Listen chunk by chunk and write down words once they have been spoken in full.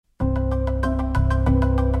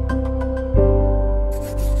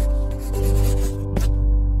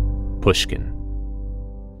Pushkin.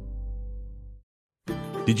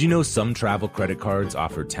 Did you know some travel credit cards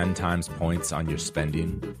offer 10 times points on your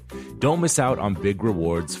spending? Don't miss out on big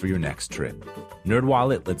rewards for your next trip.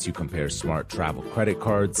 NerdWallet lets you compare smart travel credit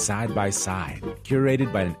cards side by side,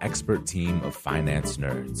 curated by an expert team of finance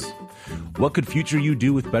nerds. What could future you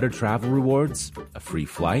do with better travel rewards? A free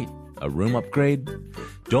flight? A room upgrade?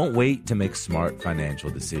 Don't wait to make smart financial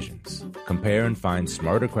decisions. Compare and find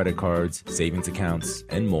smarter credit cards, savings accounts,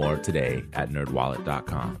 and more today at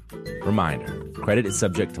nerdwallet.com. Reminder, credit is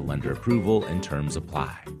subject to lender approval and terms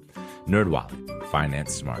apply. NerdWallet,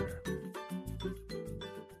 finance smarter.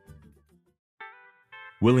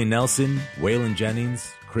 Willie Nelson, Waylon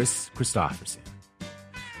Jennings, Chris Christopherson.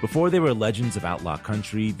 Before they were legends of outlaw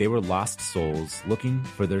country, they were lost souls looking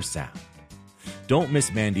for their sound. Don't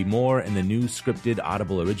miss Mandy Moore and the new scripted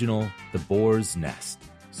Audible original, The Boar's Nest,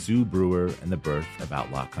 Sue Brewer and the Birth of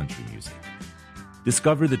Outlaw Country Music.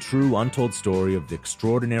 Discover the true untold story of the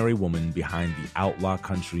extraordinary woman behind the outlaw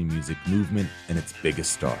country music movement and its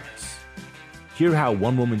biggest stars. Hear how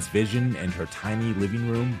one woman's vision and her tiny living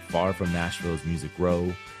room, far from Nashville's Music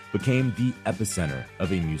Row, became the epicenter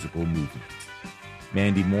of a musical movement.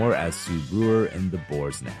 Mandy Moore as Sue Brewer in The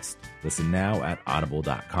Boar's Nest. Listen now at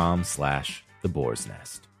audible.com/The Boar's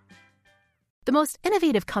Nest. The most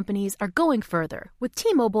innovative companies are going further with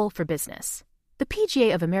T-Mobile for Business. The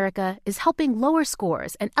PGA of America is helping lower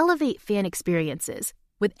scores and elevate fan experiences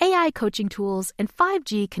with AI coaching tools and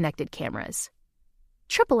 5G connected cameras.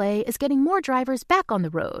 AAA is getting more drivers back on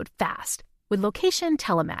the road fast with location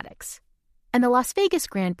telematics. And the Las Vegas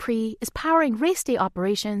Grand Prix is powering race day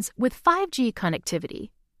operations with 5G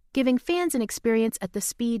connectivity, giving fans an experience at the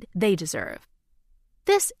speed they deserve.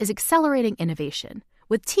 This is accelerating innovation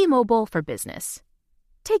with T-Mobile for Business.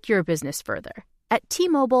 Take your business further at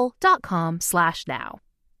T-Mobile.com/now.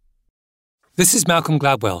 This is Malcolm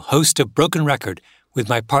Gladwell, host of Broken Record, with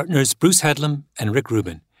my partners Bruce Headlam and Rick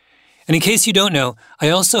Rubin. And in case you don't know, I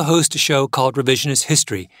also host a show called Revisionist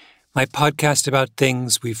History, my podcast about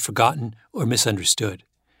things we've forgotten or misunderstood.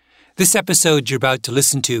 This episode you're about to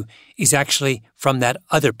listen to is actually from that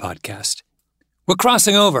other podcast. We're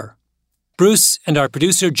crossing over. Bruce and our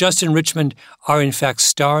producer Justin Richmond are in fact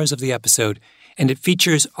stars of the episode, and it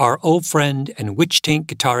features our old friend and Witch Taint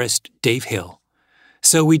guitarist Dave Hill.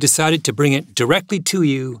 So we decided to bring it directly to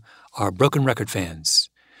you, our Broken Record fans.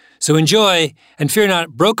 So enjoy, and fear not,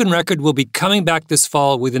 Broken Record will be coming back this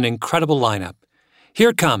fall with an incredible lineup.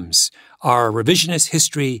 Here comes our Revisionist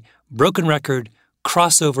History Broken Record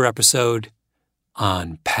crossover episode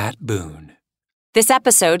on Pat Boone. This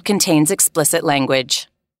episode contains explicit language.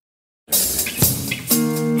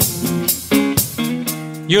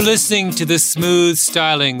 You're listening to the smooth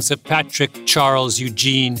stylings of Patrick Charles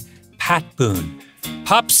Eugene Pat Boone,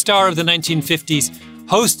 pop star of the 1950s,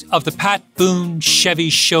 host of the Pat Boone Chevy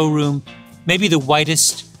Showroom, maybe the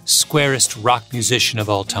whitest, squarest rock musician of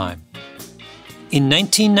all time. In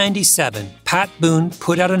 1997, Pat Boone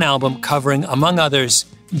put out an album covering, among others,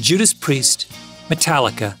 Judas Priest,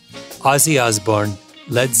 Metallica, Ozzy Osbourne,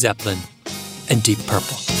 Led Zeppelin, and Deep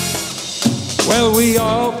Purple. Well, we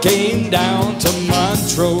all came down to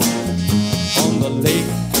Montreux on the Lake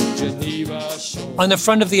Geneva shore. On the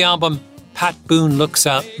front of the album, Pat Boone looks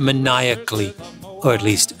out maniacally, or at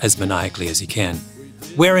least as maniacally as he can,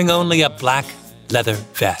 wearing only a black leather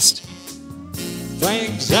vest.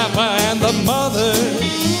 Frank Zappa and the Mothers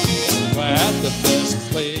were at the best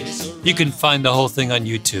place. You can find the whole thing on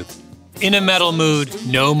YouTube. In a metal mood,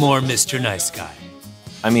 no more Mr. Nice Guy.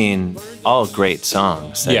 I mean, all great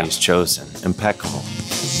songs that he's chosen. Impeccable.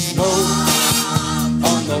 Smoke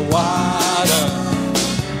on the water,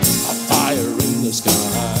 a fire in the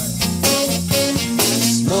sky.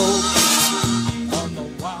 Smoke on the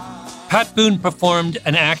water. Pat Boone performed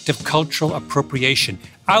an act of cultural appropriation,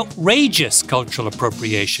 outrageous cultural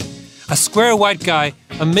appropriation. A square white guy,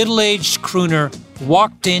 a middle-aged crooner,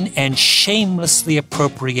 walked in and shamelessly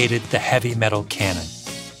appropriated the heavy metal canon.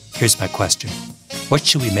 Here's my question. What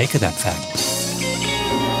should we make of that fact?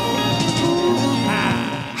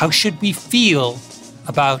 How should we feel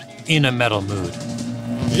about In a Metal Mood?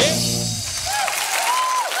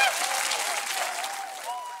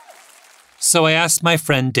 So I asked my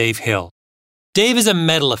friend Dave Hill. Dave is a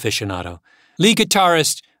metal aficionado, lead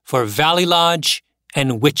guitarist for Valley Lodge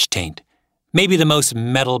and Witch Taint, maybe the most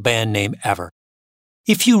metal band name ever.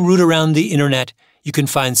 If you root around the internet, you can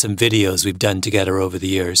find some videos we've done together over the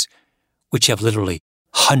years, which have literally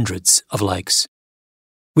hundreds of likes.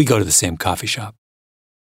 We go to the same coffee shop.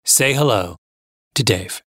 Say hello to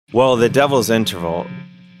Dave. Well, the Devil's Interval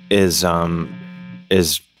is the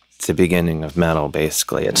beginning of metal,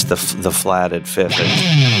 basically. It's the flatted fifth.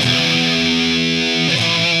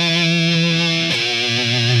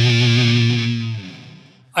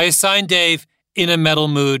 I assigned Dave In a Metal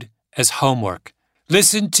Mood as homework.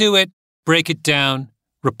 Listen to it, break it down,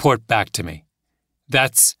 report back to me.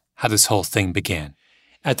 That's how this whole thing began.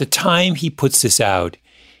 At the time he puts this out,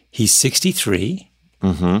 he's 63.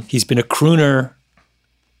 Mm-hmm. He's been a crooner.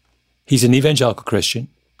 He's an evangelical Christian.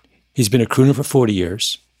 He's been a crooner for 40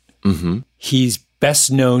 years. Mm-hmm. He's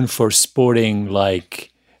best known for sporting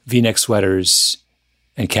like V-neck sweaters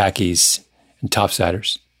and khakis and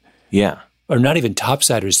topsiders. Yeah. Or not even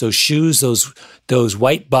topsiders, those shoes, those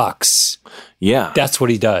white bucks. Yeah. That's what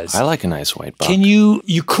he does. I like a nice white buck.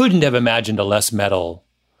 You couldn't have imagined a less metal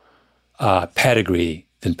pedigree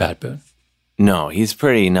than Pat Boone. No, he's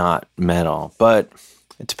pretty not metal, but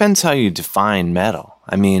it depends how you define metal.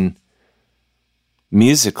 I mean,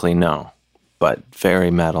 musically, no, but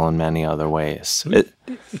very metal in many other ways.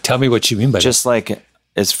 Tell me what you mean by that. Just like,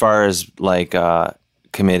 as far as like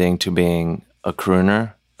committing to being a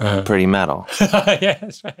crooner, pretty metal. Yeah,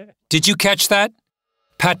 that's right. Did you catch that?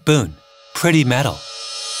 Pat Boone, pretty metal.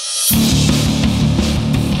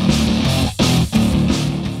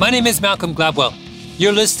 My name is Malcolm Gladwell.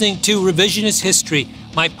 You're listening to Revisionist History,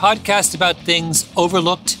 my podcast about things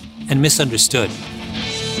overlooked and misunderstood.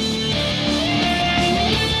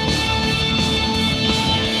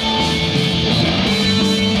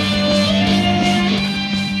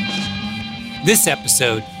 This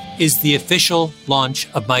episode is the official launch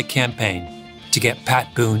of my campaign to get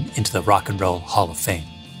Pat Boone into the Rock and Roll Hall of Fame.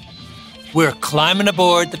 We're climbing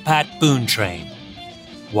aboard the Pat Boone train.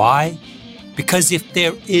 Why? Because if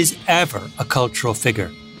there is ever a cultural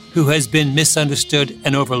figure who has been misunderstood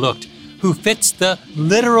and overlooked, who fits the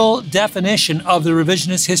literal definition of the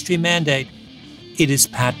revisionist history mandate, it is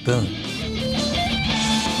Pat Boone.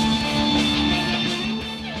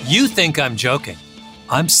 You think I'm joking.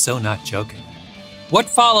 I'm so not joking. What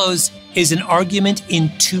follows is an argument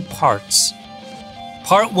in two parts.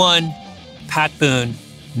 Part one, Pat Boone,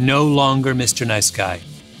 no longer Mr. Nice Guy.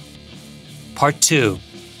 Part two,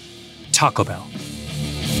 Taco Bell.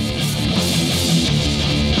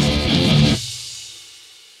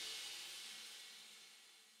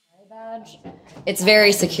 It's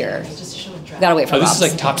very secure. Gotta wait for Rob's. This is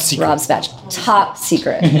like top secret. Rob's badge. Top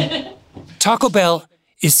secret. Taco Bell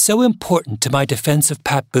is so important to my defense of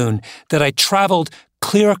Pat Boone that I traveled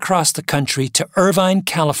clear across the country to Irvine,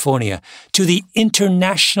 California, to the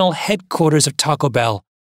international headquarters of Taco Bell,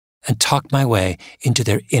 and talked my way into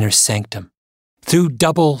their inner sanctum. Through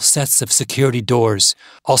double sets of security doors,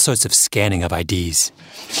 all sorts of scanning of IDs.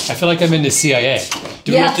 I feel like I'm in the CIA.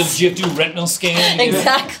 Do you have to do retinal scan?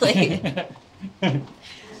 Exactly.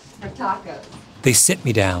 For tacos. They sit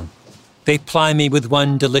me down. They ply me with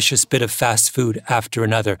one delicious bit of fast food after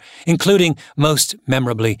another, including, most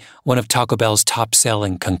memorably, one of Taco Bell's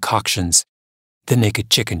top-selling concoctions, the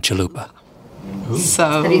naked chicken chalupa.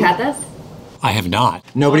 So, have you had this? I have not.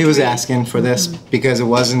 Nobody was asking for this because it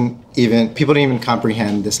wasn't even, people didn't even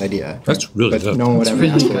comprehend this idea. That's really good. No one would ever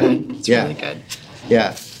ask for it. It's really good.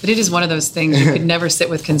 Yeah. But it is one of those things you could never sit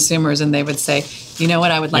with consumers and they would say, you know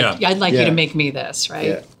what, I'd like you to make me this, right?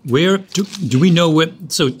 Yeah. Where do we know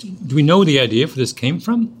do we know where the idea for this came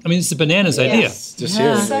from? I mean, it's the Bananas idea. Just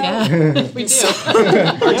here. Yeah, we do.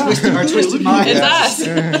 Our twisted mind. It's us.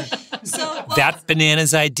 That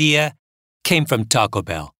Bananas idea came from Taco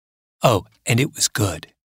Bell. Oh, and it was good.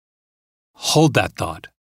 Hold that thought.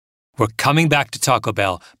 We're coming back to Taco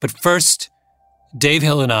Bell, but first, Dave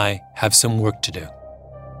Hill and I have some work to do.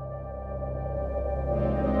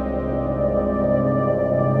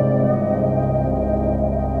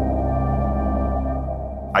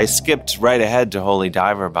 I skipped right ahead to Holy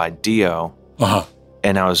Diver by Dio,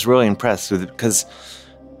 and I was really impressed with it because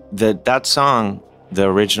that song, the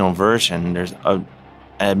original version, there's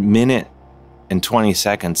a minute and 20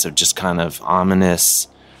 seconds of just kind of ominous,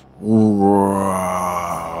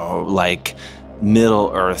 like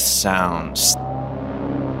Middle Earth sounds.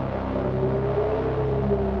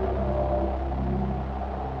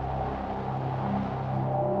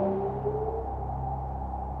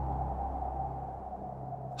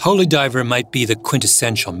 Holy Diver might be the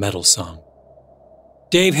quintessential metal song.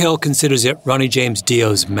 Dave Hill considers it Ronnie James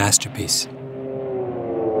Dio's masterpiece.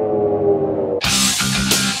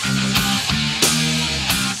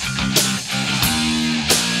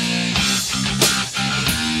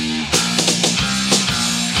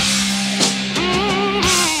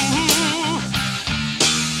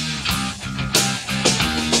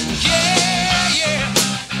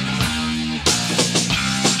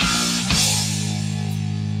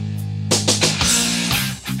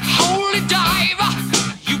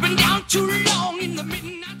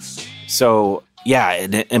 So yeah,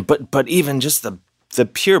 but even just the the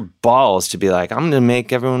pure balls to be like, I'm going to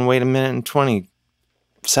make everyone wait 1 minute and 20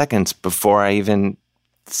 seconds before I even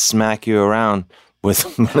smack you around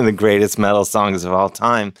with one of the greatest metal songs of all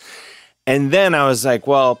time. And then I was like,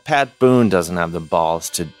 well, Pat Boone doesn't have the balls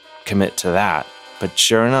to commit to that. But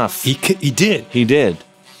sure enough, he did. He did.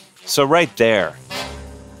 So right there,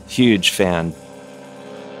 huge fan.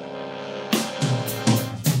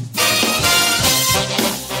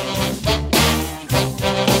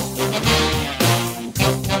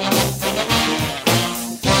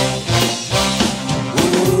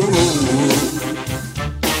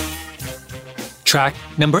 Track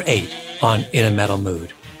number 8 on In a Metal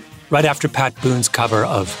Mood, right after Pat Boone's cover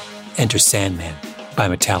of Enter Sandman by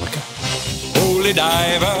Metallica. Holy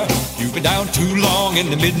diver, you've been down too long in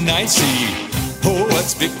the midnight sea. Oh,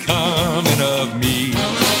 what's becoming of me?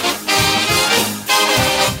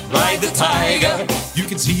 Ride the tiger, you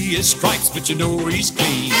can see his stripes, but you know he's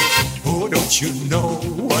clean. Oh, don't you know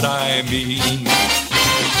what I mean?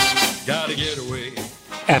 Gotta get away.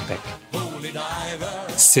 Epic. Holy diver.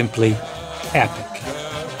 Simply epic.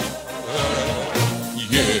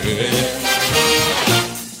 Yeah.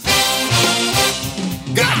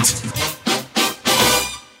 Got.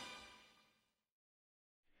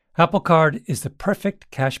 Apple Card is the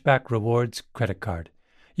perfect cashback rewards credit card.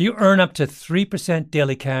 You earn up to 3%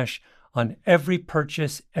 daily cash on every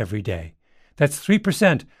purchase every day. That's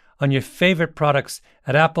 3% on your favorite products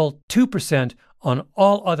at Apple, 2% on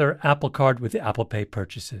all other Apple Card with Apple Pay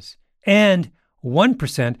purchases, and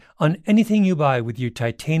 1% on anything you buy with your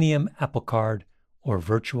titanium Apple Card or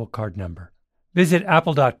virtual card number. Visit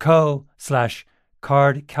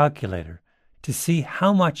apple.co/card calculator to see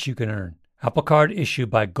how much you can earn. Apple Card issued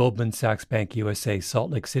by Goldman Sachs Bank USA Salt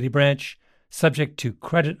Lake City branch, subject to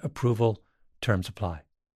credit approval. Terms apply.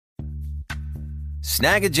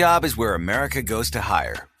 Snag a Job is where America goes to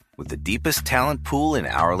hire, with the deepest talent pool in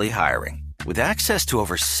hourly hiring. With access to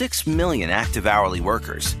over 6 million active hourly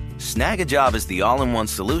workers, Snag a Job is the all-in-one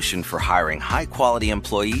solution for hiring high-quality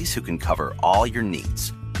employees who can cover all your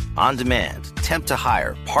needs. On demand, temp to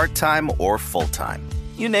hire, part-time or full-time.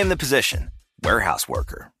 You name the position. Warehouse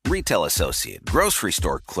worker, retail associate, grocery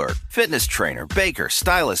store clerk, fitness trainer, baker,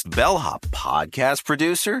 stylist, bellhop, podcast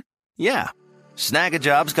producer. Yeah, Snag a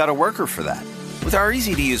Job's got a worker for that. With our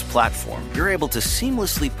easy-to-use platform, you're able to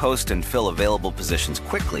seamlessly post and fill available positions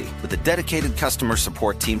quickly with a dedicated customer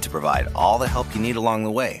support team to provide all the help you need along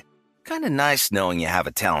the way. Kind of nice knowing you have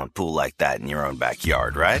a talent pool like that in your own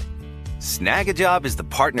backyard, right? Snag a Job is the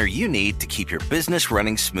partner you need to keep your business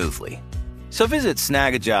running smoothly. So visit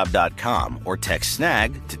snagajob.com or text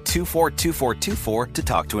snag to 242424 to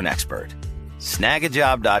talk to an expert.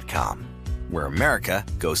 Snagajob.com, where America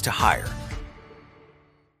goes to hire.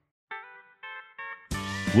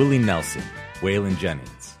 Willie Nelson, Waylon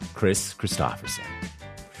Jennings, Chris Christopherson.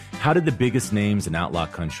 How did the biggest names in outlaw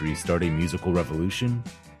country start a musical revolution?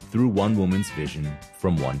 Through one woman's vision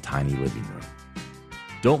from one tiny living room.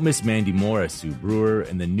 Don't miss Mandy Moore as Sue Brewer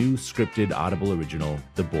in the new scripted Audible original,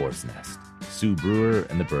 The Boar's Nest, Sue Brewer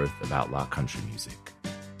and the Birth of Outlaw Country Music.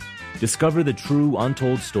 Discover the true,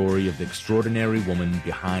 untold story of the extraordinary woman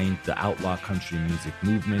behind the outlaw country music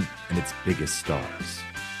movement and its biggest stars.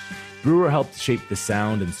 Brewer helped shape the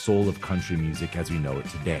sound and soul of country music as we know it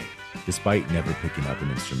today, despite never picking up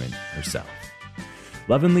an instrument herself.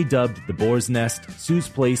 Lovingly dubbed The Boar's Nest, Sue's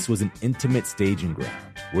place was an intimate staging ground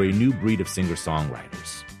where a new breed of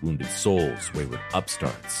singer-songwriters, wounded souls, wayward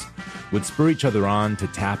upstarts, would spur each other on to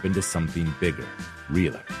tap into something bigger,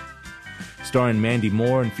 realer. Starring Mandy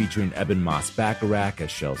Moore and featuring Eben Moss-Bacharach as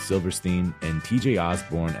Shel Silverstein and TJ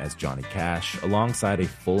Osborne as Johnny Cash, alongside a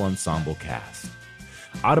full ensemble cast.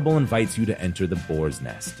 Audible invites you to enter The Boar's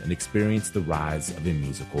Nest and experience the rise of a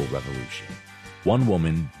musical revolution. One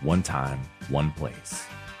woman, one time, one place.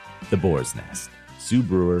 The Boar's Nest, Sue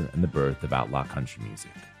Brewer and the Birth of Outlaw Country Music.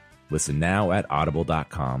 Listen now at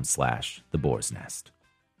audible.com/The Boar's Nest.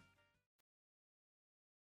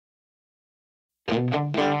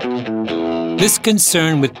 This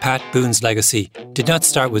concern with Pat Boone's legacy did not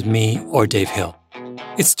start with me or Dave Hill.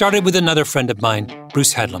 It started with another friend of mine,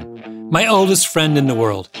 Bruce Headlam, my oldest friend in the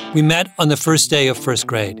world. We met on the first day of first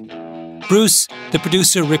grade. Bruce, the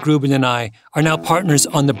producer Rick Rubin, and I are now partners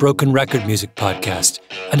on the Broken Record Music Podcast,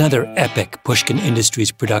 another epic Pushkin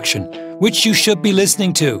Industries production, which you should be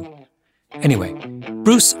listening to. Anyway,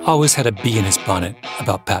 Bruce always had a bee in his bonnet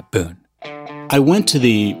about Pat Boone. I went to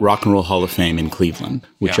the Rock and Roll Hall of Fame in Cleveland,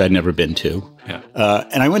 which I'd never been to.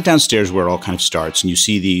 And I went downstairs where it all kind of starts, and you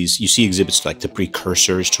see exhibits like the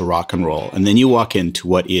precursors to rock and roll. And then you walk into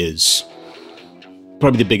what is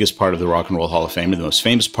probably the biggest part of the Rock and Roll Hall of Fame, or the most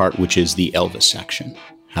famous part, which is the Elvis section.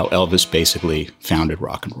 how Elvis basically founded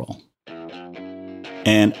rock and roll.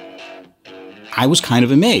 And I was kind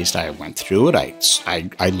of amazed. I went through it.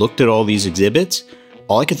 I looked at all these exhibits.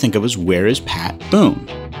 All I could think of was, where is Pat Boone?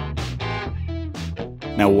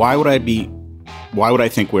 Now, why would I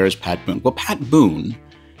think, where is Pat Boone? Well, Pat Boone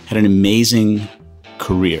had an amazing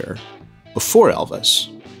career before Elvis.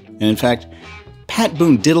 And in fact, Pat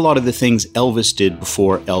Boone did a lot of the things Elvis did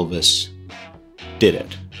before Elvis did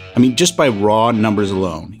it. I mean, just by raw numbers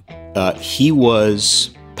alone,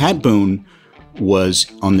 Pat Boone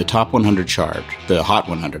was on the top 100 chart, the Hot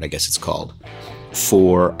 100, I guess it's called,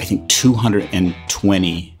 for, I think,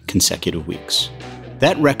 220 consecutive weeks.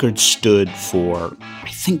 That record stood for, I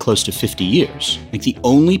think, close to 50 years. Like, the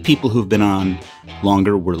only people who've been on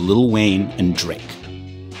longer were Lil Wayne and Drake.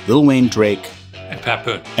 Lil Wayne, Drake, and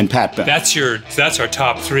Pat Boone. That's our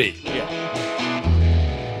top three. Yeah.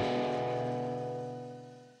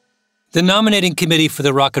 The nominating committee for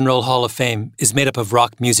the Rock and Roll Hall of Fame is made up of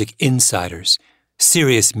rock music insiders,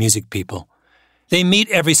 serious music people. They meet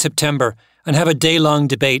every September and have a day-long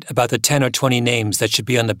debate about the 10 or 20 names that should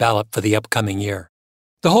be on the ballot for the upcoming year.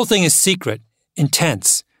 The whole thing is secret,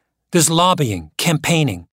 intense. There's lobbying,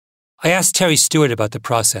 campaigning. I asked Terry Stewart about the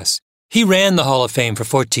process. He ran the Hall of Fame for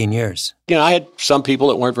 14 years. You know, I had some people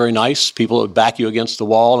that weren't very nice, people that would back you against the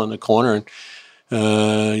wall in the corner and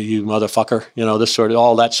you motherfucker, you know,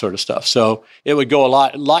 all that sort of stuff. So it would go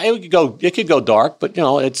it could go dark, but you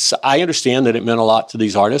know, I understand that it meant a lot to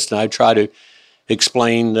these artists, and I try to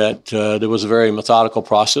explain that there was a very methodical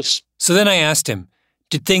process. So then I asked him,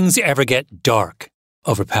 did things ever get dark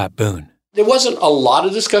over Pat Boone? There wasn't a lot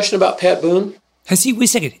of discussion about Pat Boone. Has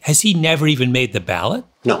he never even made the ballot?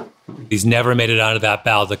 No. He's never made it onto that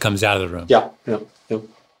ballot that comes out of the room? Yeah.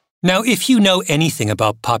 Now, if you know anything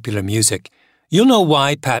about popular music, you'll know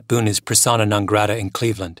why Pat Boone is persona non grata in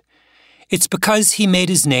Cleveland. It's because he made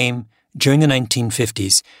his name during the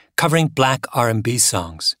 1950s covering black R&B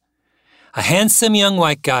songs. A handsome young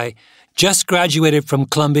white guy, just graduated from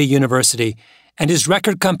Columbia University, and his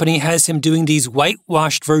record company has him doing these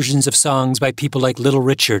whitewashed versions of songs by people like Little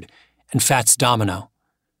Richard and Fats Domino.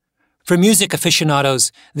 For music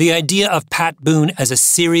aficionados, the idea of Pat Boone as a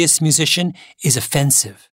serious musician is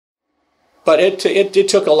offensive. But it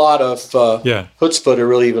took a lot of chutzpah to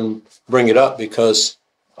really even bring it up because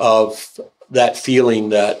of that feeling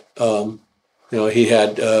that he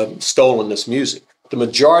had stolen this music. The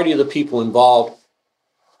majority of the people involved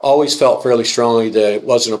always felt fairly strongly that it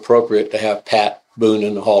wasn't appropriate to have Pat Boone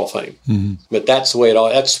in the Hall of Fame. Mm-hmm. But that's the way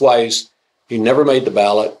that's why he never made the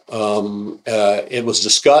ballot. It was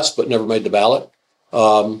discussed, but never made the ballot.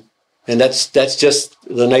 And that's just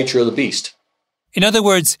the nature of the beast. In other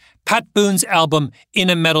words, Pat Boone's album, In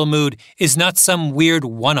a Metal Mood, is not some weird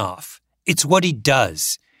one-off. It's what he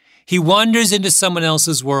does. He wanders into someone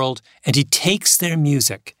else's world and he takes their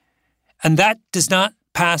music. And that does not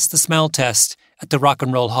pass the smell test at the Rock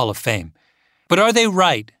and Roll Hall of Fame. But are they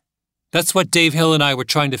right? That's what Dave Hill and I were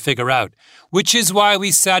trying to figure out, which is why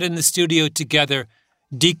we sat in the studio together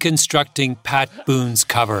deconstructing Pat Boone's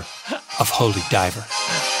cover of Holy Diver.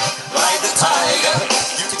 Ride the tiger,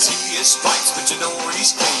 you can see his stripes, but you know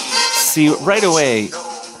he's clean. See, right away,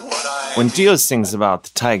 when Dio sings about the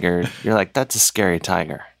tiger, you're like, that's a scary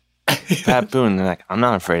tiger. Pat Boone, they're like, I'm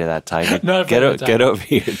not afraid of that tiger. Get over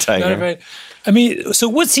here, tiger. I mean, so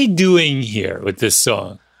what's he doing here with this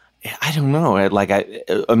song? I don't know.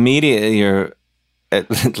 Immediately you're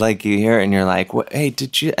like, you hear it and you're like, hey,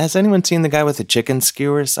 has anyone seen the guy with the chicken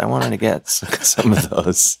skewers? I wanted to get some of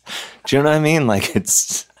those. Do you know what I mean? Like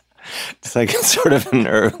it's like sort of an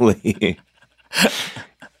early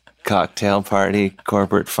cocktail party,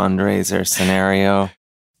 corporate fundraiser scenario.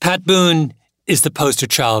 Pat Boone is the poster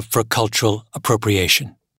child for cultural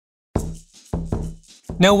appropriation.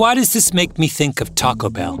 Now, why does this make me think of Taco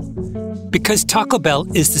Bell? Because Taco Bell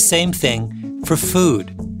is the same thing for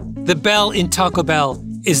food. The bell in Taco Bell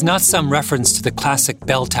is not some reference to the classic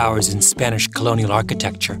bell towers in Spanish colonial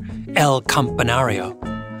architecture, El Campanario.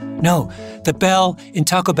 No, the bell in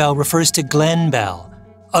Taco Bell refers to Glenn Bell,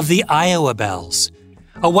 of the Iowa Bells,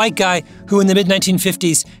 a white guy who in the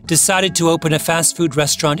mid-1950s decided to open a fast food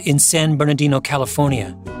restaurant in San Bernardino,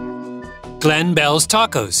 California. Glenn Bell's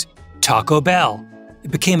Tacos, Taco Bell.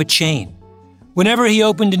 It became a chain. Whenever he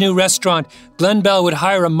opened a new restaurant, Glenn Bell would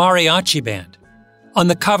hire a mariachi band. On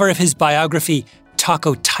the cover of his biography,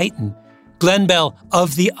 Taco Titan, Glenn Bell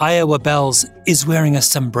of the Iowa Bells is wearing a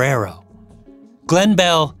sombrero. Glenn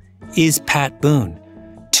Bell is Pat Boone,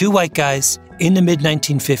 two white guys in the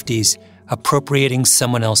mid-1950s appropriating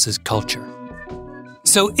someone else's culture.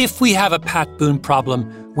 So if we have a Pat Boone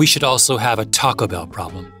problem, we should also have a Taco Bell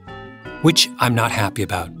problem. which I'm not happy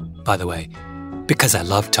about, by the way, because I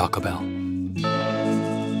love Taco Bell.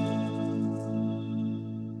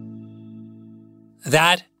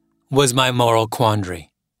 That was my moral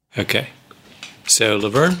quandary. Okay. So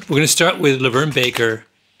Laverne, we're going to start with Laverne Baker.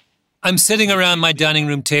 I'm sitting around my dining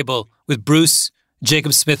room table with Bruce,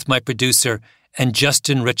 Jacob Smith, my producer, and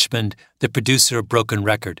Justin Richmond, the producer of Broken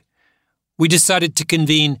Record. We decided to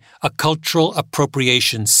convene a cultural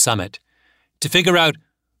appropriation summit to figure out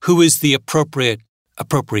who is the appropriate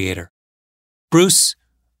appropriator. Bruce,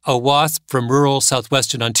 a WASP from rural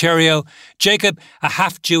southwestern Ontario, Jacob, a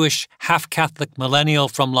half-Jewish, half-Catholic millennial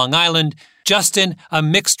from Long Island, Justin, a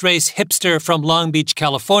mixed-race hipster from Long Beach,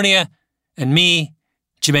 California, and me,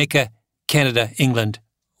 Jamaica, Canada, England,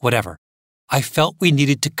 whatever. I felt we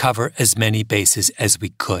needed to cover as many bases as we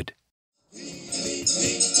could.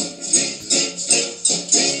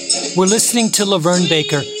 We're listening to Laverne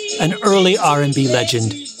Baker, an early R&B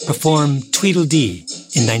legend, perform Tweedledee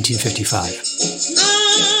in 1955. I'm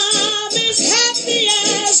as happy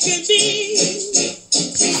as can be.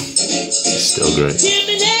 Still great.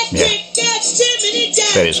 Yeah.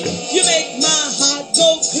 That is good. You make my heart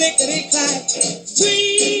go clickety-clack.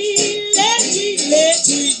 Tweedledee.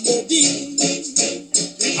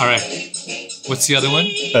 All right. What's the other one?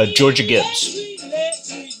 Georgia Gibbs.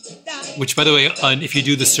 Which, by the way, if you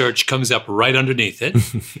do the search, comes up right underneath it.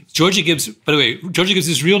 Georgia Gibbs, by the way, Georgia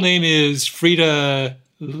Gibbs' real name is Frida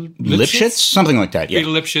Lipschitz? Something like that, yeah.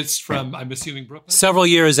 Frida Lipschitz from, I'm assuming, Brooklyn. Several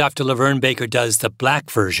years after Laverne Baker does the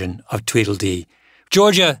black version of Tweedledee,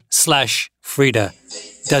 Georgia/Frida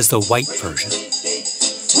does the white version.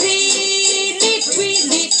 Tweedly,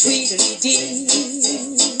 tweedly, tweedledee.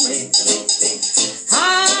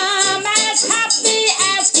 I'm as happy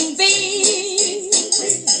as can be.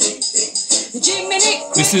 Jiminy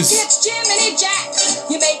Cricket, Jiminy Jack,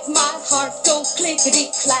 you make my heart go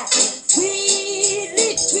clickety-clack.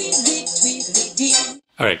 Tweedly, tweedly, tweedledee.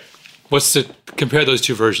 All right, compare those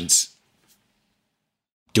two versions.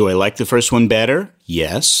 Do I like the first one better?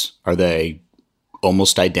 Yes. Are they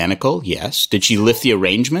almost identical? Yes. Did she lift the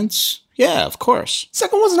arrangements? Yeah, of course.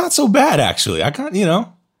 Second one's not so bad, actually. I can't,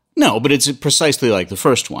 No, but it's precisely like the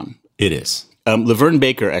first one. It is. Laverne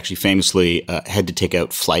Baker actually famously had to take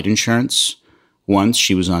out flight insurance once.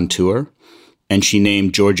 She was on tour, and she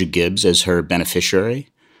named Georgia Gibbs as her beneficiary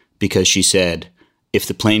because she said, if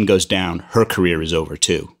the plane goes down, her career is over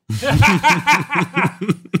too.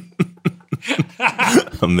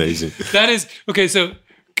 Amazing. That is, okay, so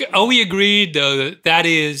are we agreed, though, that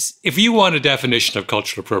is, if you want a definition of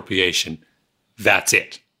cultural appropriation, that's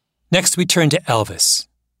it. Next, we turn to Elvis.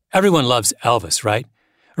 Everyone loves Elvis, right?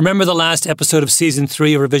 Remember the last episode of Season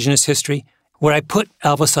 3 of Revisionist History, where I put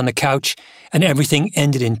Elvis on the couch and everything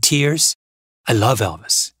ended in tears? I love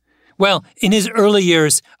Elvis. Well, in his early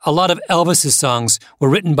years, a lot of Elvis's songs were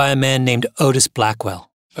written by a man named Otis Blackwell.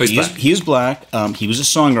 Oh, he is black. He was a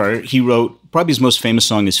songwriter. He wrote, probably his most famous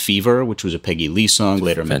song is Fever, which was a Peggy Lee song,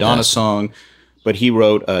 later a Madonna song. But he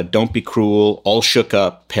wrote Don't Be Cruel, All Shook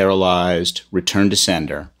Up, Paralyzed, Return to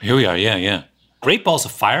Sender. Here we are, yeah. Great Balls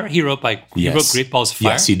of Fire? He wrote Great Balls of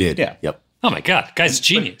Fire? Yes, he did. Yeah. Yep. Oh my God, guy's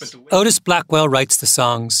genius. Otis Blackwell writes the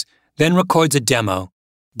songs, then records a demo,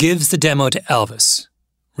 gives the demo to Elvis.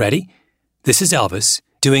 Ready? This is Elvis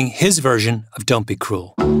doing his version of Don't Be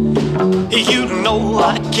Cruel. You know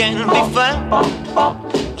I can be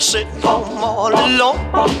found sitting home all alone.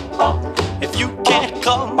 If you can't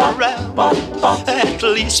come around, at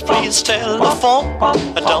least please telephone.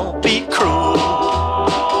 Don't be cruel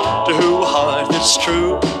to who heart is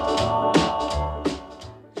true.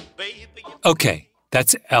 Okay,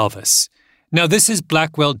 that's Elvis. Now this is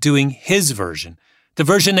Blackwell doing his version, the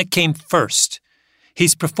version that came first.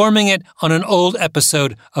 He's performing it on an old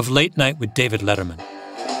episode of Late Night with David Letterman.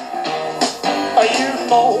 You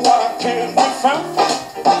know I can be found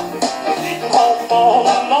home all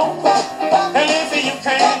alone. And if you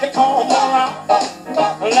can't come around,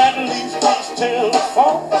 at least please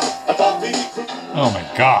telephone. Don't be cruel. Oh my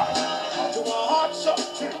God.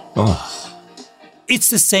 It's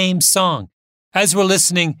the same song. As we're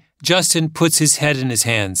listening, Justin puts his head in his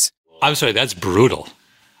hands. I'm sorry, that's brutal.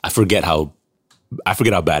 I forget how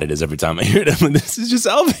bad it is every time I hear it. This is just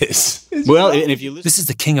Elvis. And if you listen, this is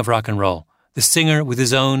the king of rock and roll, the singer with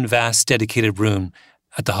his own vast dedicated room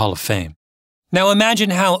at the Hall of Fame. Now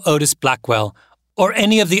imagine how Otis Blackwell or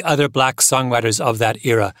any of the other black songwriters of that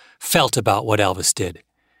era felt about what Elvis did.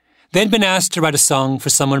 They'd been asked to write a song for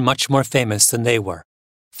someone much more famous than they were.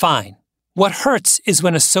 Fine. What hurts is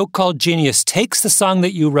when a so-called genius takes the song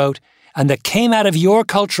that you wrote and that came out of your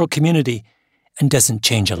cultural community and doesn't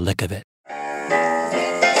change a lick of it.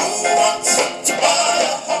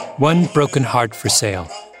 One Broken Heart for Sale,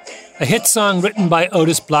 a hit song written by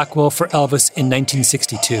Otis Blackwell for Elvis in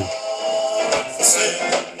 1962.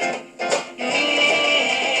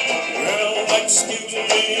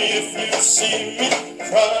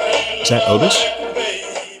 Is that Otis?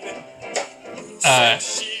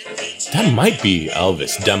 That might be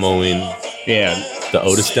Elvis demoing. Yeah. The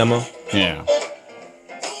Otis demo. Yeah.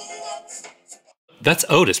 That's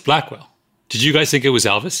Otis Blackwell. Did you guys think it was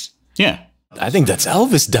Elvis? Yeah. I think that's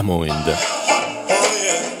Elvis demoing the...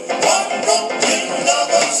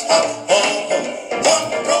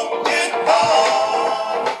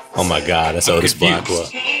 Oh my God, that's Otis Blackwell.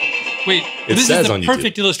 Wait, this is the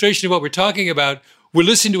perfect illustration of what we're talking about. We're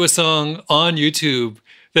listening to a song on YouTube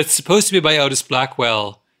that's supposed to be by Otis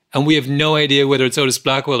Blackwell, and we have no idea whether it's Otis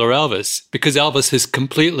Blackwell or Elvis, because Elvis has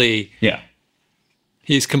completely... Yeah.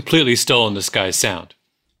 He's completely stolen this guy's sound.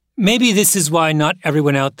 Maybe this is why not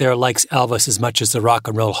everyone out there likes Elvis as much as the Rock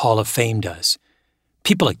and Roll Hall of Fame does.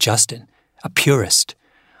 People like Justin, a purist.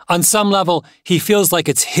 On some level, he feels like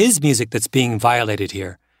it's his music that's being violated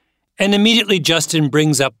here. And immediately Justin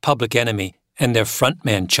brings up Public Enemy and their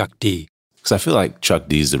frontman Chuck D. Because I feel like Chuck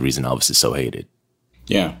D is the reason Elvis is so hated.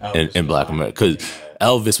 Yeah. In Black America. Because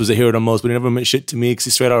Elvis was a hero the most, but he never meant shit to me because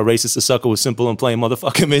he's straight out racist, a sucker, was simple and plain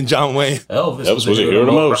motherfucking man John Wayne. Elvis was a hero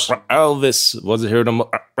the most. Elvis was a hero the most.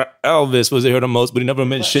 Elvis was a hero the most, but he never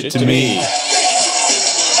meant shit to me.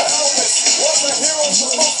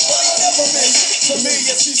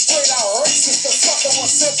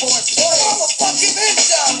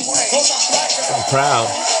 I'm proud.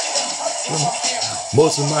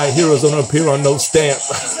 Most of my heroes don't appear on no stamp.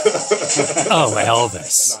 Oh,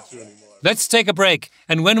 Elvis. Let's take a break,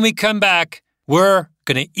 and when we come back, we're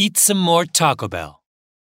going to eat some more Taco Bell.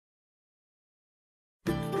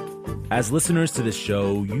 As listeners to this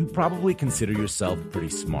show, you probably consider yourself pretty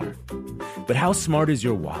smart. But how smart is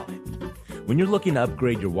your wallet? When you're looking to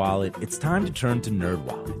upgrade your wallet, it's time to turn to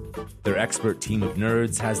NerdWallet. Their expert team of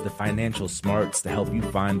nerds has the financial smarts to help you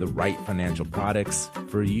find the right financial products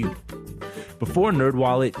for you. Before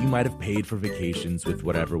NerdWallet, you might have paid for vacations with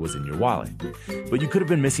whatever was in your wallet. But you could have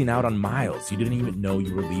been missing out on miles you didn't even know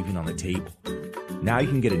you were leaving on the table. Now you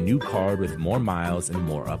can get a new card with more miles and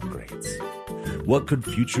more upgrades. What could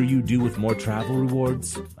future you do with more travel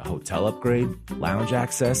rewards? A hotel upgrade? Lounge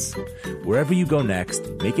access? Wherever you go next,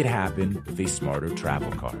 make it happen with a smarter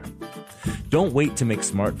travel card. Don't wait to make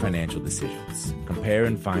smart financial decisions. Compare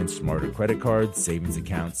and find smarter credit cards, savings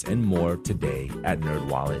accounts, and more today at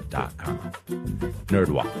NerdWallet.com.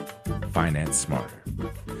 NerdWallet. Finance smarter.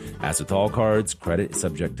 As with all cards, credit is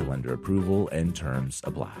subject to lender approval and terms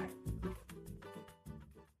apply.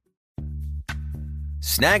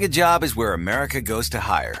 Snag a Job is where America goes to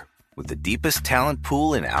hire, with the deepest talent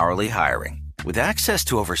pool in hourly hiring. With access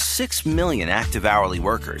to over 6 million active hourly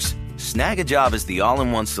workers, Snag a Job is the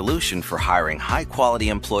all-in-one solution for hiring high-quality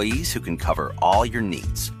employees who can cover all your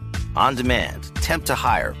needs. On demand, temp to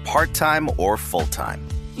hire, part-time or full-time.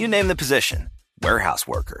 You name the position. Warehouse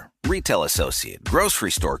worker, retail associate,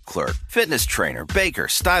 grocery store clerk, fitness trainer, baker,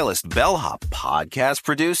 stylist, bellhop, podcast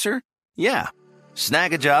producer. Yeah,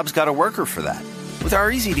 Snag a Job's got a worker for that. With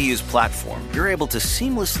our easy-to-use platform, you're able to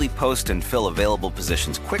seamlessly post and fill available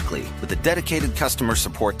positions quickly with a dedicated customer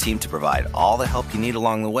support team to provide all the help you need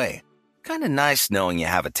along the way. Kind of nice knowing you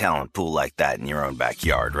have a talent pool like that in your own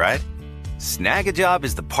backyard, right? Snag-a-Job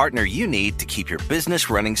is the partner you need to keep your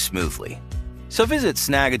business running smoothly. So visit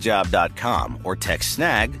snagajob.com or text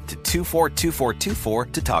snag to 242424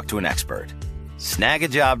 to talk to an expert.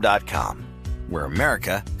 Snagajob.com, where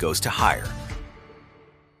America goes to hire.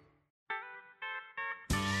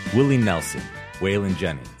 Willie Nelson, Waylon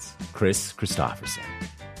Jennings, Chris Christopherson.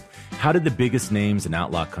 How did the biggest names in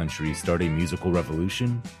outlaw country start a musical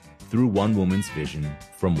revolution? Through one woman's vision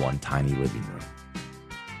from one tiny living room.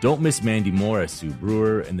 Don't miss Mandy Moore as Sue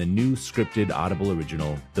Brewer in the new scripted Audible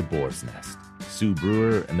original, The Boar's Nest, Sue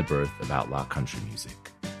Brewer and the Birth of Outlaw Country Music.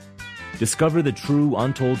 Discover the true,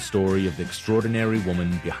 untold story of the extraordinary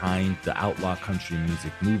woman behind the outlaw country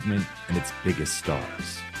music movement and its biggest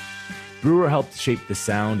stars. Brewer helped shape the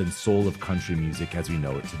sound and soul of country music as we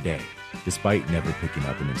know it today, despite never picking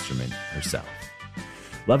up an instrument herself.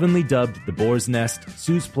 Lovingly dubbed The Boar's Nest,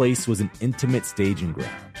 Sue's place was an intimate staging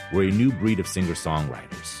ground where a new breed of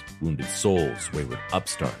singer-songwriters, wounded souls, wayward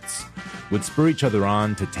upstarts, would spur each other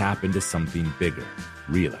on to tap into something bigger,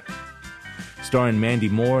 realer. Starring Mandy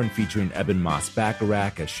Moore and featuring Eben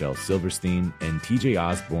Moss-Bacharach as Shel Silverstein and T.J.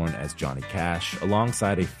 Osborne as Johnny Cash,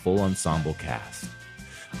 alongside a full ensemble cast.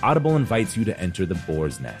 Audible invites you to enter The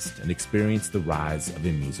Boar's Nest and experience the rise of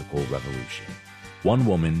a musical revolution. One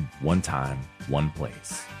woman, one time, one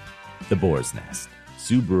place. The Boar's Nest.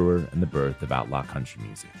 Sue Brewer and the birth of outlaw country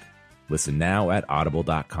music. Listen now at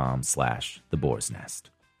audible.com/The Boar's Nest.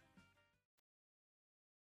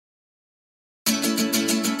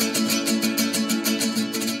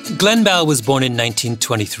 Glenn Bell was born in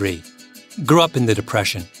 1923. Grew up in the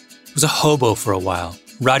Depression. Was a hobo for a while,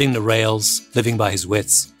 riding the rails, living by his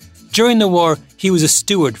wits. During the war, he was a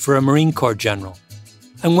steward for a Marine Corps general.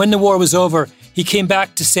 And when the war was over, he came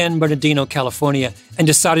back to San Bernardino, California, and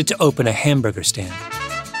decided to open a hamburger stand.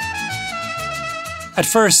 At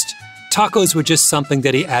first, tacos were just something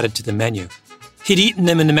that he added to the menu. He'd eaten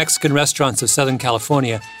them in the Mexican restaurants of Southern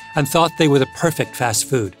California and thought they were the perfect fast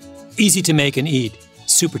food. Easy to make and eat,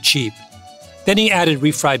 super cheap. Then he added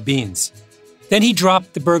refried beans. Then he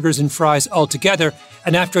dropped the burgers and fries altogether,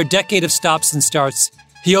 and after a decade of stops and starts,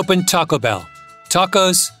 he opened Taco Bell.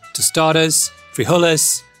 Tacos, tostadas,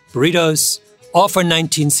 frijoles, burritos, all for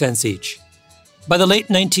 19 cents each. By the late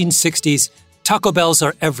 1960s, Taco Bells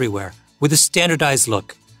are everywhere, with a standardized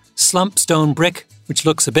look. Slump stone brick, which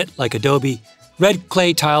looks a bit like adobe, red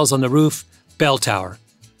clay tiles on the roof, bell tower.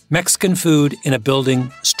 Mexican food in a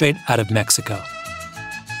building straight out of Mexico.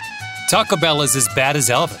 Taco Bell is as bad as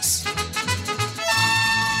Elvis.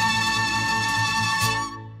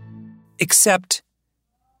 Except,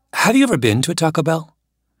 have you ever been to a Taco Bell?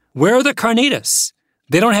 Where are the carnitas?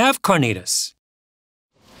 They don't have carnitas.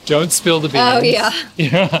 Don't spill the beans. Oh, yeah.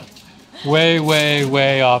 Yeah. Way, way,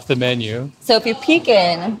 way off the menu. So if you peek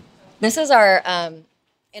in, this is our...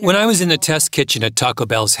 When I was in the test kitchen at Taco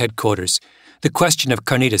Bell's headquarters, the question of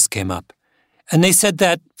carnitas came up. And they said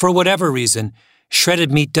that, for whatever reason,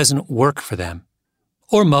 shredded meat doesn't work for them.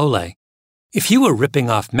 Or mole. If you were ripping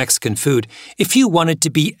off Mexican food, if you wanted to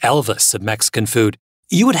be Elvis of Mexican food,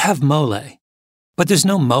 you would have mole. But there's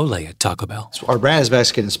no mole at Taco Bell. So our brand is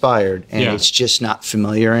Mexican inspired, and it's just not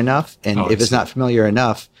familiar enough. And if it's not familiar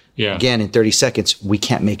enough, again, in 30 seconds, we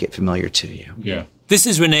can't make it familiar to you. Yeah. This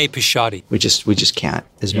is Renee Pisciotti. We just can't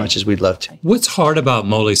as much as we'd love to. What's hard about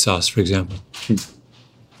mole sauce, for example?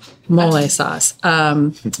 Mole sauce.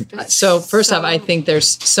 So first off, I think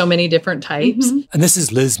there's so many different types. Mm-hmm. And this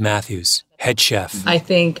is Liz Matthews, head chef. I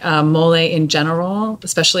think mole in general,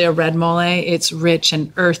 especially a red mole, it's rich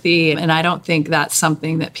and earthy. And I don't think that's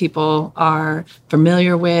something that people are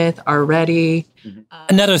familiar with, are ready. Mm-hmm.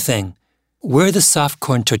 Another thing, where are the soft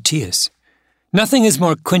corn tortillas? Nothing is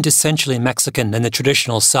more quintessentially Mexican than the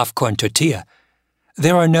traditional soft corn tortilla.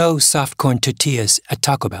 There are no soft corn tortillas at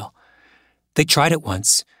Taco Bell. They tried it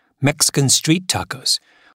once. Mexican street tacos.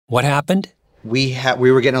 What happened? We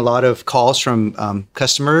were getting a lot of calls from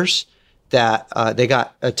customers that they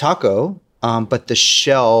got a taco, but the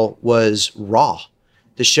shell was raw.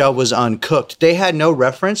 The shell was uncooked. They had no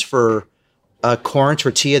reference for a corn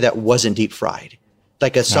tortilla that wasn't deep fried.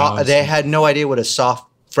 Like they had no idea what a soft,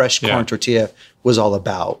 fresh corn tortilla was all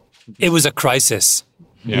about. It was a crisis.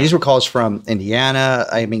 Yeah. These were calls from Indiana.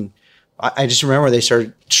 I mean, I just remember they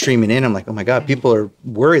started streaming in. I'm like, oh my God, people are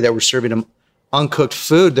worried that we're serving them uncooked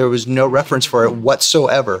food. There was no reference for it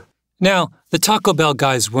whatsoever. Now, the Taco Bell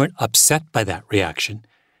guys weren't upset by that reaction.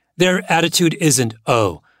 Their attitude isn't,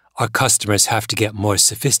 oh, our customers have to get more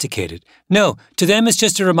sophisticated. No, to them it's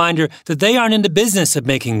just a reminder that they aren't in the business of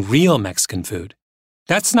making real Mexican food.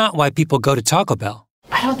 That's not why people go to Taco Bell.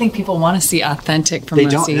 I don't think people want to see authentic from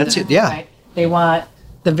us either. That's it, yeah. Right? They want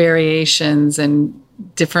the variations and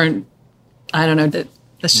different... I don't know,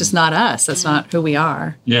 that's just not us. That's not who we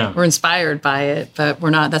are. Yeah. We're inspired by it, but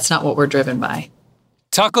that's not what we're driven by.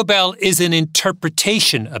 Taco Bell is an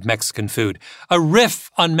interpretation of Mexican food, a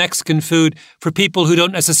riff on Mexican food for people who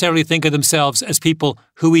don't necessarily think of themselves as people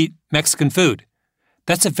who eat Mexican food.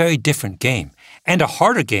 That's a very different game, and a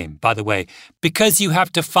harder game, by the way, because you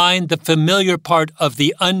have to find the familiar part of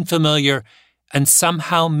the unfamiliar and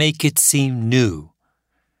somehow make it seem new.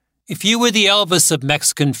 If you were the Elvis of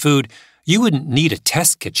Mexican food, you wouldn't need a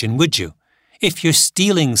test kitchen, would you? If you're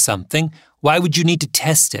stealing something, why would you need to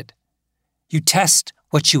test it? You test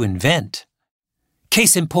what you invent.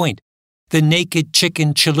 Case in point, the naked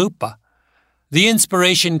chicken chalupa. The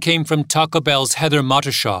inspiration came from Taco Bell's Heather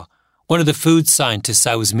Mottershaw, one of the food scientists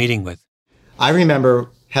I was meeting with. I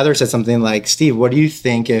remember Heather said something like, Steve, what do you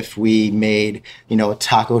think if we made, a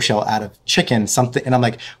taco shell out of chicken, something? And I'm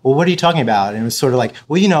like, well, what are you talking about? And it was sort of like,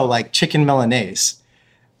 well, like chicken Milanese.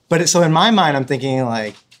 But so in my mind, I'm thinking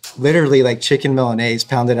like literally like chicken Milanese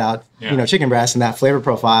pounded out, chicken breast and that flavor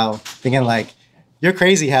profile, thinking like, you're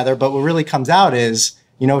crazy, Heather. But what really comes out is,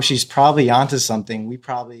 she's probably onto something.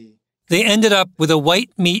 They ended up with a white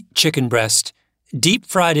meat chicken breast, deep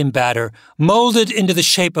fried in batter, molded into the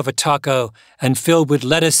shape of a taco, and filled with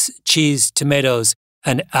lettuce, cheese, tomatoes,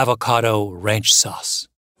 and avocado ranch sauce.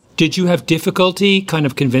 Did you have difficulty kind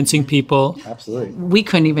of convincing people? Absolutely. We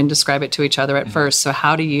couldn't even describe it to each other at first. So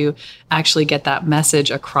how do you actually get that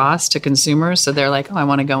message across to consumers so they're like, oh, I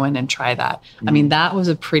want to go in and try that? I mean, that was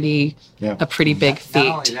a pretty big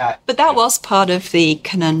feat. But that was part of the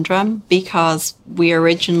conundrum because we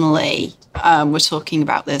originally were talking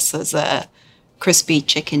about this as a crispy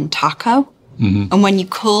chicken taco. Mm-hmm. And when you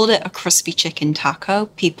called it a crispy chicken taco,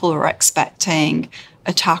 people were expecting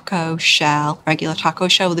a taco shell, regular taco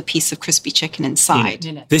shell with a piece of crispy chicken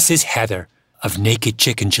inside. This is Heather of Naked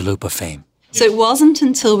Chicken Chalupa fame. So it wasn't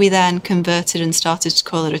until we then converted and started to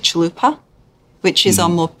call it a chalupa, which is our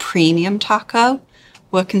more premium taco,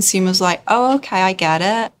 where consumers like, oh, okay, I get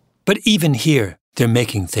it. But even here, they're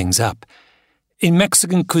making things up. In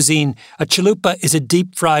Mexican cuisine, a chalupa is a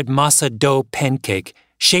deep-fried masa dough pancake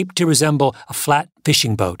shaped to resemble a flat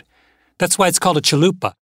fishing boat. That's why it's called a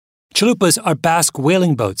chalupa. Chalupas are Basque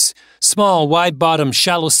whaling boats, small, wide-bottomed,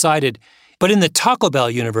 shallow-sided. But in the Taco Bell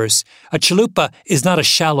universe, a chalupa is not a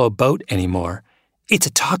shallow boat anymore. It's a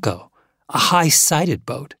taco, a high-sided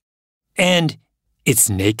boat. And it's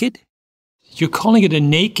naked? You're calling it a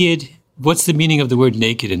naked... What's the meaning of the word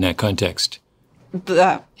naked in that context?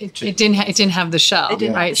 It didn't have the shell,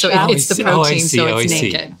 right? So it's the protein, so it's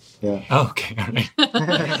naked. Yeah. Oh, okay, all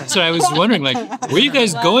right. So I was wondering, like, where are you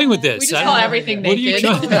guys going with this? We just call everything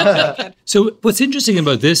naked. So what's interesting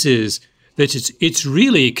about this is that it's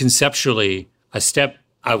really conceptually a step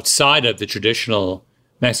outside of the traditional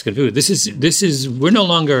Mexican food. This is we're no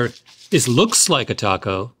longer. This looks like a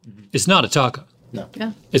taco. It's not a taco. No.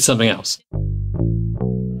 Yeah. It's something else.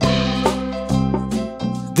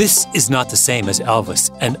 This is not the same as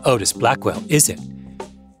Elvis and Otis Blackwell, is it?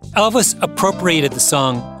 Elvis appropriated the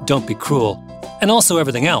song Don't Be Cruel, and also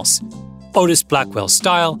everything else. Otis Blackwell's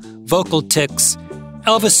style, vocal tics.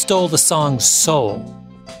 Elvis stole the song's soul.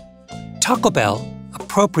 Taco Bell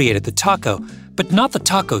appropriated the taco, but not the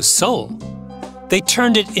taco's soul. They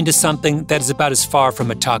turned it into something that is about as far from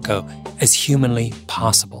a taco as humanly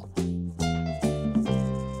possible.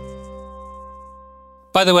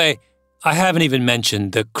 By the way, I haven't even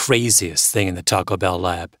mentioned the craziest thing in the Taco Bell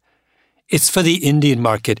lab. It's for the Indian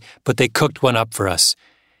market, but they cooked one up for us.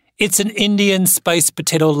 It's an Indian spiced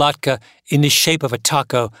potato latke in the shape of a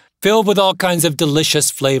taco, filled with all kinds of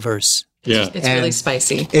delicious flavors. Yeah, it's really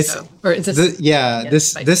spicy. This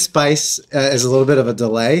spice is a little bit of a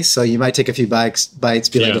delay, so you might take a few bites, be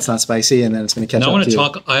like, it's not spicy, and then it's going to catch up. I want to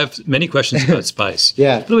talk. I have many questions about spice.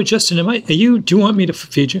 Yeah. By the way, Justin, do you want me to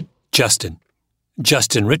feed you? Justin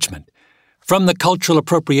Richmond. From the Cultural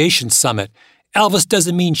Appropriation Summit, Elvis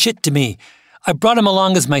doesn't mean shit to me. I brought him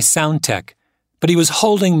along as my sound tech, but he was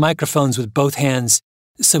holding microphones with both hands,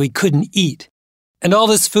 so he couldn't eat. And all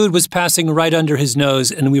this food was passing right under his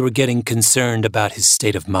nose, and we were getting concerned about his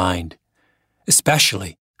state of mind.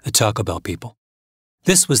 Especially the Taco Bell people.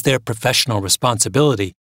 This was their professional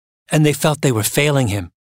responsibility, and they felt they were failing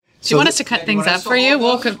him. Do you want us to cut things up for you?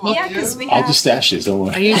 I'll just stash it, don't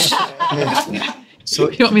worry. Are you sure? So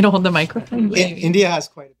you want me to hold the microphone? India has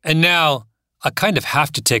quite. And now I kind of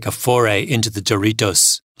have to take a foray into the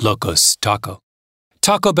Doritos Locos Taco.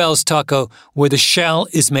 Taco Bell's taco, where the shell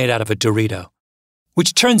is made out of a Dorito,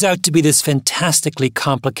 which turns out to be this fantastically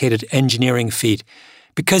complicated engineering feat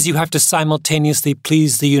because you have to simultaneously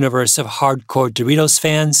please the universe of hardcore Doritos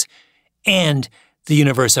fans and the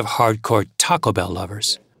universe of hardcore Taco Bell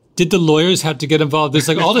lovers. Did the lawyers have to get involved? There's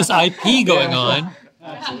like all this IP going on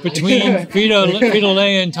between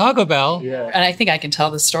Frito-Lay and Taco Bell. Yeah. And I think I can tell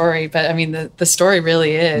the story, but I mean, the story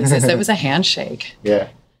really is it was a handshake. Yeah.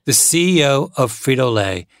 The CEO of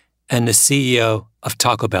Frito-Lay and the CEO of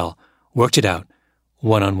Taco Bell worked it out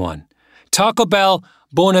one-on-one. Taco Bell,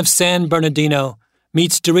 born of San Bernardino,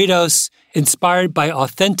 meets Doritos, inspired by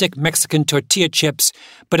authentic Mexican tortilla chips,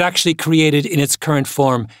 but actually created in its current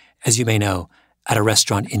form, as you may know, at a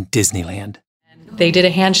restaurant in Disneyland. They did a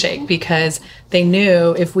handshake because they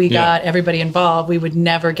knew if we got everybody involved, we would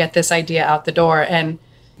never get this idea out the door. And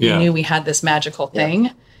we knew we had this magical thing,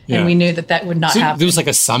 and we knew that would not happen. There was like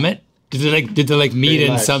a summit? Did they meet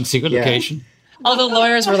in some secret location? All the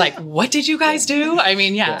lawyers were like, what did you guys do? I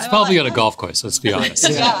mean, It's probably on a golf course, let's be honest.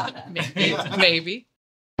 Maybe.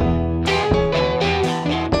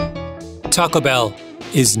 Taco Bell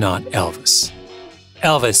is not Elvis.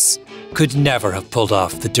 Elvis could never have pulled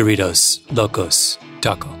off the Doritos Locos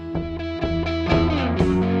Taco.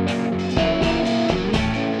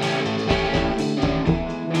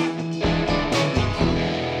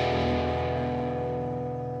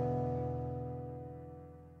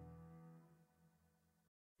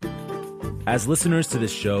 As listeners to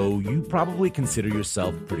this show, you probably consider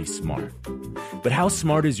yourself pretty smart. But how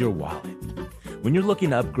smart is your wallet? When you're looking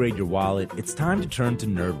to upgrade your wallet, it's time to turn to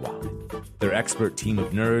NerdWallet. Their expert team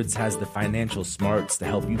of nerds has the financial smarts to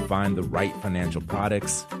help you find the right financial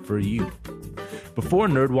products for you. Before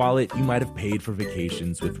NerdWallet, you might have paid for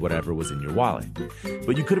vacations with whatever was in your wallet,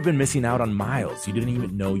 but you could have been missing out on miles you didn't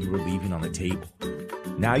even know you were leaving on the table.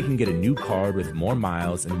 Now you can get a new card with more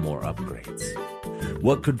miles and more upgrades.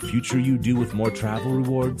 What could future you do with more travel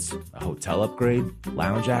rewards? A hotel upgrade?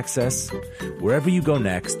 Lounge access? Wherever you go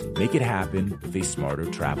next, make it happen with a smarter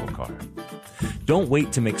travel card. Don't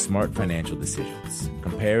wait to make smart financial decisions.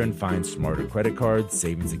 Compare and find smarter credit cards,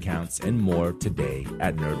 savings accounts, and more today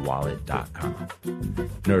at nerdwallet.com.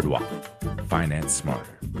 NerdWallet. Finance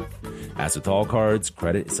smarter. As with all cards,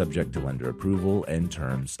 credit is subject to lender approval and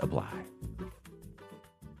terms apply.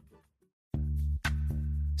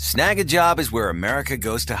 Snag a Job is where America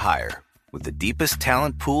goes to hire, with the deepest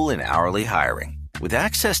talent pool in hourly hiring. With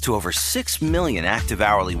access to over 6 million active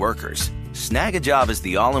hourly workers, Snag a Job is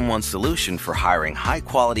the all-in-one solution for hiring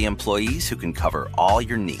high-quality employees who can cover all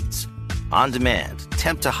your needs. On demand,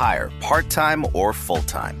 temp to hire, part-time or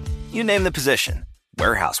full-time. You name the position.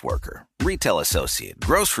 Warehouse worker, retail associate,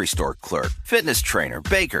 grocery store clerk, fitness trainer,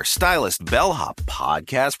 baker, stylist, bellhop,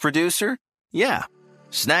 podcast producer. Yeah,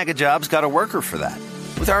 Snag a Job's got a worker for that.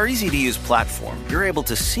 With our easy-to-use platform, you're able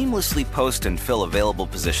to seamlessly post and fill available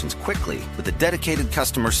positions quickly with a dedicated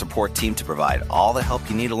customer support team to provide all the help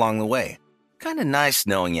you need along the way. Kind of nice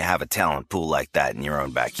knowing you have a talent pool like that in your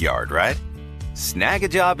own backyard, right? Snag a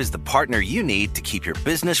Job is the partner you need to keep your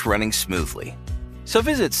business running smoothly. So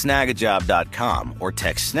visit snagajob.com or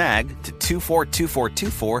text SNAG to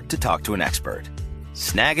 242424 to talk to an expert.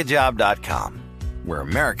 Snagajob.com, where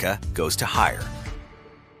America goes to hire.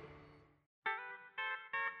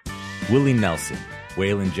 Willie Nelson,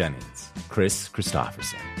 Waylon Jennings, Chris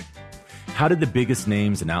Christopherson. How did the biggest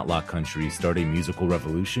names in outlaw country start a musical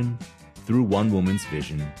revolution? Through one woman's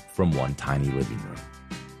vision from one tiny living room.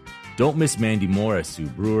 Don't miss Mandy Moore as Sue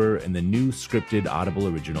Brewer in the new scripted Audible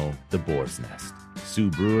original, The Boar's Nest, Sue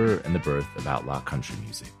Brewer and the Birth of Outlaw Country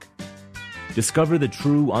Music. Discover the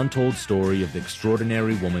true, untold story of the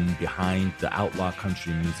extraordinary woman behind the outlaw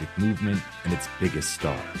country music movement and its biggest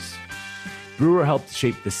stars. Brewer helped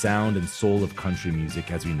shape the sound and soul of country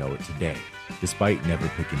music as we know it today, despite never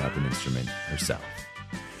picking up an instrument herself.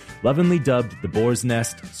 Lovingly dubbed The Boar's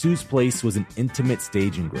Nest, Sue's Place was an intimate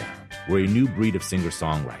staging ground where a new breed of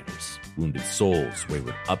singer-songwriters, wounded souls,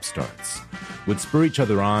 wayward upstarts, would spur each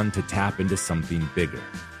other on to tap into something bigger,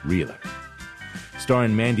 realer.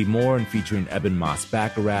 Starring Mandy Moore and featuring Eben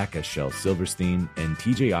Moss-Bacharach as Shel Silverstein and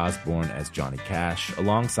TJ Osborne as Johnny Cash,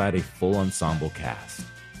 alongside a full ensemble cast.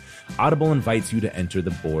 Audible invites you to enter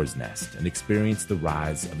The Boar's Nest and experience the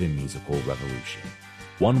rise of a musical revolution.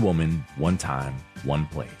 One woman, one time, one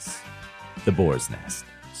place. The Boar's Nest,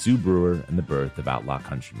 Sue Brewer and the Birth of Outlaw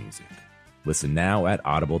Country Music. Listen now at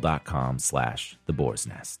audible.com/The Boar's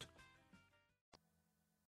Nest.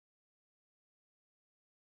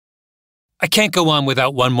 I can't go on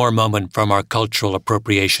without one more moment from our Cultural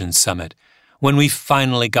Appropriation Summit, when we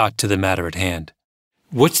finally got to the matter at hand.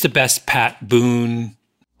 What's the best Pat Boone?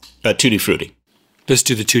 Tutti Frutti. Let's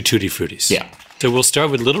do the two Tutti Fruttis. Yeah. So we'll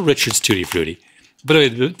start with Little Richard's Tutti Frutti. By the way,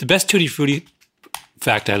 the best Tutti Frutti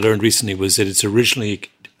fact I learned recently was that it's originally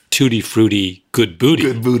Tutti Frutti Good Booty.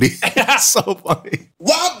 Good booty. So funny.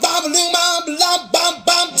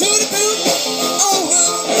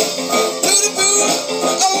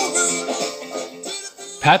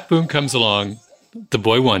 Pat Boone comes along, the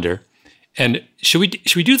boy wonder, and should we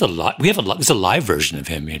do the live? There's a live version of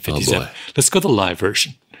him in 57. Let's go the live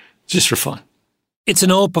version, just for fun. It's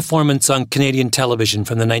an old performance on Canadian television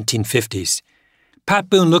from the 1950s.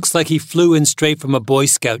 Pat Boone looks like he flew in straight from a Boy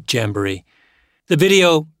Scout jamboree. The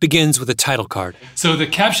video begins with a title card. So the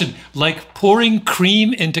caption, like pouring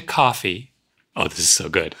cream into coffee. Oh, this is so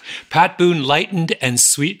good. Pat Boone lightened and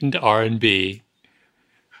sweetened R&B.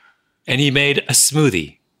 And he made a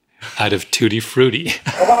smoothie out of Tutti Frutti.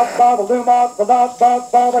 All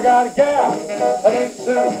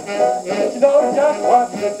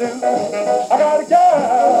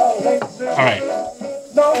right.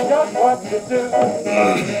 Know just what to do. I've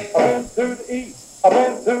been to the east, I've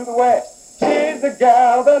been to the west. She's the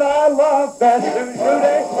gal that I love best, Tutti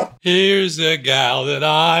Frutti. Here's a gal that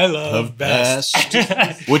I love best.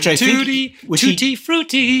 Which I think... Tutti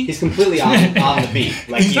Frutti. He's completely on the beat.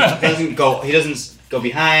 Like, he doesn't go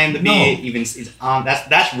behind the beat. Even he's on.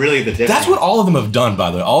 That's really the difference. That's what all of them have done,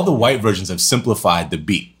 by the way. All the white versions have simplified the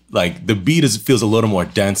beat. Like, the beat feels a little more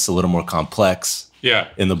dense, a little more complex. Yeah.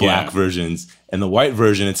 In the black versions. And the white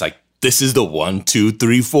version, it's like, this is the 1, 2,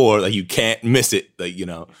 3, 4. Like, you can't miss it. Like, you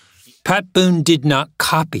know. Pat Boone did not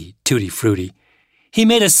copy Tutti Frutti. He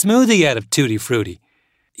made a smoothie out of Tutti Frutti.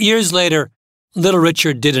 Years later, Little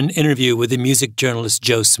Richard did an interview with the music journalist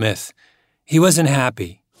Joe Smith. He wasn't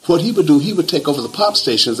happy. What he would do, he would take over the pop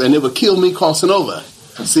stations, and it would kill me crossing over.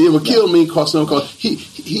 See, it would kill me crossing over.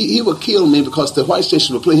 He would kill me because the white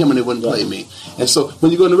station would play him and they wouldn't play me. And so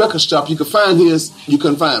when you go in the record shop, you can find his, you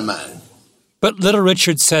couldn't find mine. But Little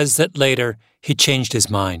Richard says that later he changed his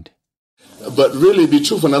mind. But really, to be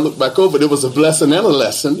true, when I look back over it, it was a blessing and a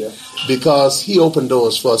lesson because he opened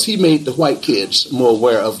doors for us. He made the white kids more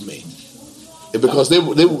aware of me. Because they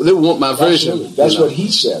want my version. Absolutely. That's what he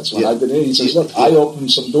says. When I've been in, he says, look, I opened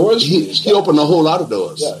some doors. He opened a whole lot of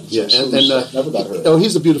doors. Never got hurt. Oh,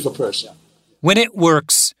 he's a beautiful person. When it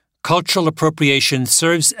works, cultural appropriation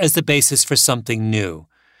serves as the basis for something new.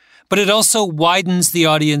 But it also widens the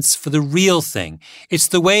audience for the real thing. It's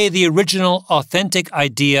the way the original, authentic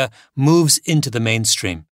idea moves into the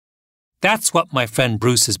mainstream. That's what my friend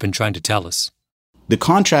Bruce has been trying to tell us. The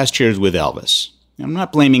contrast here is with Elvis. I'm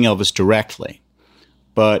not blaming Elvis directly,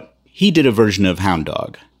 but he did a version of Hound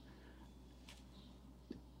Dog.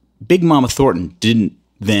 Big Mama Thornton didn't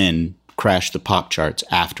then crash the pop charts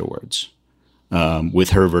afterwards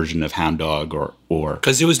with her version of Hound Dog or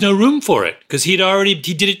because there was no room for it, because he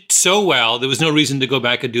did it so well, there was no reason to go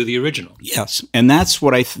back and do the original. Yes, and that's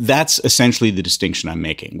what that's essentially the distinction I'm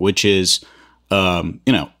making, which is,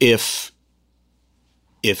 if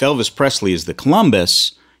Elvis Presley is the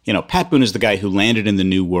Columbus, Pat Boone is the guy who landed in the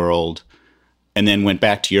New World and then went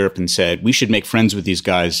back to Europe and said, we should make friends with these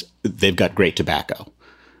guys. They've got great tobacco.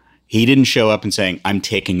 He didn't show up and saying, I'm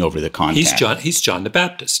taking over the contact. He's John the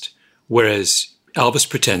Baptist, whereas Elvis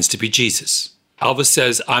pretends to be Jesus. Elvis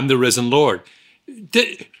says, I'm the risen Lord.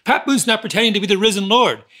 Pat Boone's not pretending to be the risen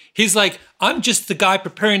Lord. He's like, I'm just the guy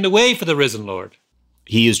preparing the way for the risen Lord.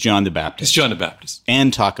 He is John the Baptist. He's John the Baptist.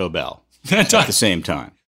 And Taco Bell at the same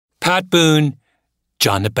time. Pat Boone,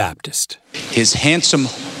 John the Baptist. His handsome,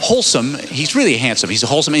 wholesome, he's really handsome. He's a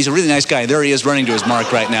wholesome, he's a really nice guy. There he is running to his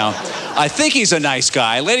mark right now. I think he's a nice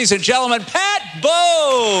guy. Ladies and gentlemen, Pat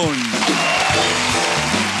Boone!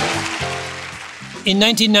 In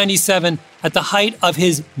 1997, at the height of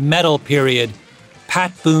his metal period,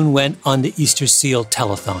 Pat Boone went on the Easter Seal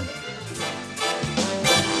telethon.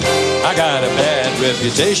 I got a bad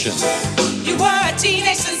reputation. You were a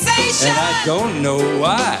teenage sensation. And I don't know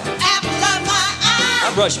why. Apple of my eye.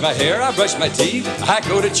 I brush my hair, I brush my teeth, I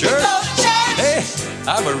go to church. Hey,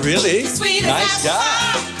 I'm a really Sweet nice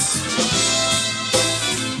guy.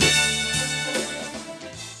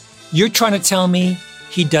 You're trying to tell me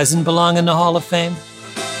he doesn't belong in the Hall of Fame?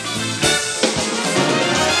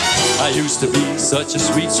 I used to be such a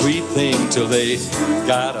sweet, sweet thing till they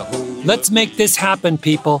got a hold. Let's make this happen,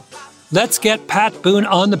 people. Let's get Pat Boone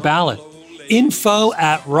on the ballot.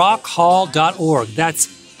 info@rockhall.org. That's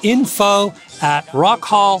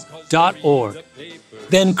info@rockhall.org.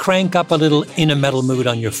 Then crank up a little In a Metal Mood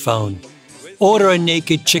on your phone. Order a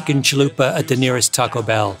naked chicken chalupa at the nearest Taco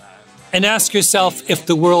Bell. And ask yourself if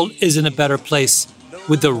the world is in a better place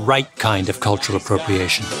with the right kind of cultural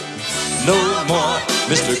appropriation. No more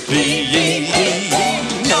Mr. Clean.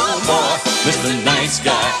 No more Mr. Nice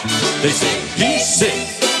Guy. They say he's sick,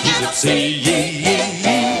 he's obscene.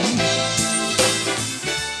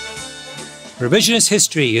 Revisionist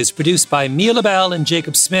History is produced by Mia LaBelle and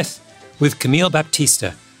Jacob Smith with Camille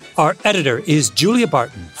Baptista. Our editor is Julia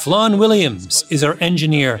Barton. Flawn Williams is our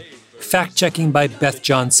engineer. Fact-checking by Beth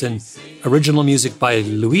Johnson. Original music by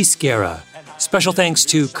Luis Guerra. Special thanks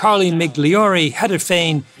to Carly Migliori, Heather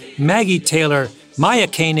Fain, Maggie Taylor, Maya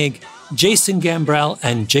Koenig, Jason Gambrell,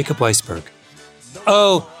 and Jacob Weisberg.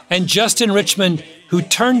 Oh, and Justin Richmond, who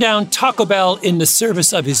turned down Taco Bell in the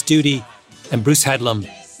service of his duty, and Bruce Headlam,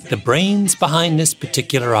 the brains behind this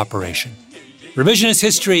particular operation. Revisionist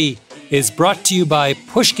History is brought to you by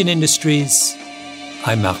Pushkin Industries.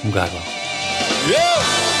 I'm Malcolm Gladwell. Yeah.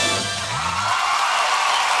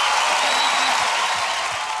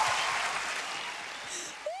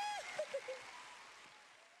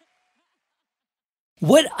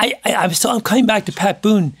 I'm coming back to Pat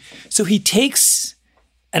Boone. So he takes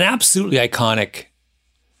an absolutely iconic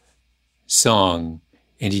song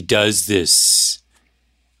and he does this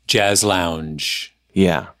jazz lounge.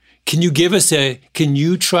 Yeah. Can you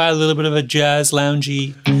try a little bit of a jazz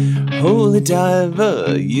loungy? Holy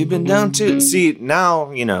diver, you've been down to... See,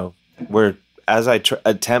 now, as I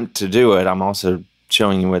attempt to do it, I'm also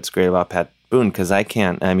showing you what's great about Pat Boone, because I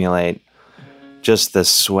can't emulate just the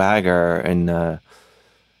swagger and,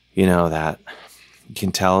 You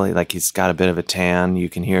can tell like he's got a bit of a tan. You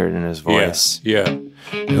can hear it in his voice. Yeah.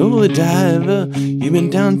 Holy diver, you've been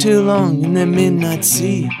down too long in the midnight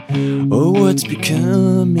sea. Oh, what's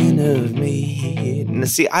becoming of me? And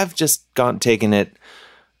see, I've just taken it,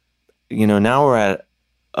 now we're at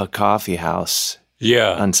a coffee house.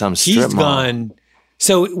 Yeah. On some strip mall.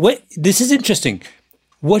 So this is interesting.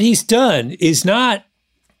 What he's done is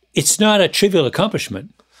it's not a trivial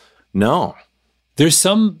accomplishment. No. There's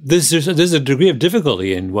a degree of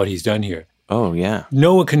difficulty in what he's done here. Oh, yeah.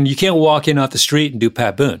 You can't walk in off the street and do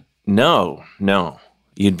Pat Boone. No.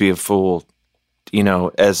 You'd be a fool,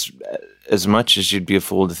 as much as you'd be a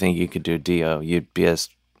fool to think you could do Dio, you'd be as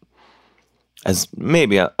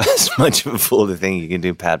much of a fool to think you could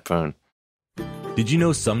do Pat Boone. Did you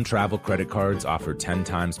know some travel credit cards offer 10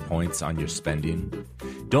 times points on your spending?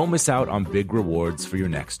 Don't miss out on big rewards for your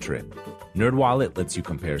next trip. NerdWallet lets you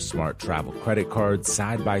compare smart travel credit cards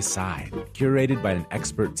side by side, curated by an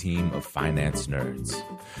expert team of finance nerds.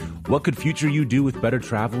 What could future you do with better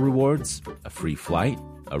travel rewards? A free flight?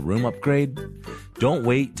 A room upgrade? Don't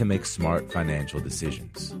wait to make smart financial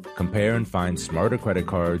decisions. Compare and find smarter credit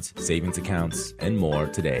cards, savings accounts, and more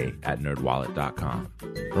today at nerdwallet.com.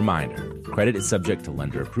 Reminder, credit is subject to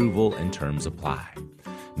lender approval and terms apply.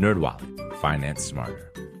 NerdWallet, finance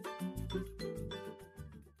smarter.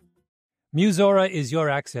 Musora is your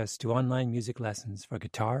access to online music lessons for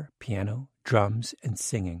guitar, piano, drums, and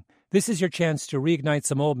singing. This is your chance to reignite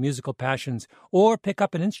some old musical passions or pick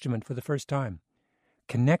up an instrument for the first time.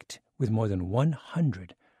 Connect with more than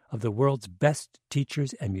 100 of the world's best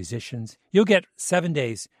teachers and musicians. You'll get 7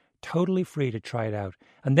 days totally free to try it out,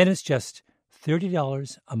 and then it's just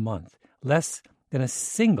 $30 a month, less than a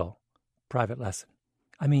single private lesson.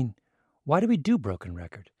 I mean, why do we do Broken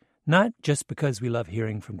Record? Not just because we love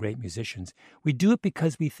hearing from great musicians. We do it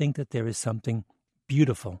because we think that there is something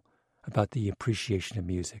beautiful about the appreciation of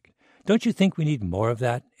music. Don't you think we need more of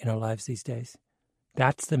that in our lives these days?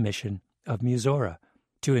 That's the mission of Musora,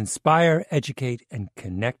 to inspire, educate, and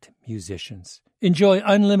connect musicians. Enjoy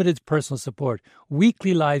unlimited personal support,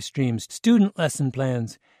 weekly live streams, student lesson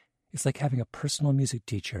plans. It's like having a personal music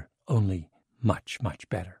teacher, only much, much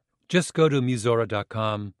better. Just go to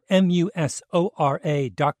Musora.com,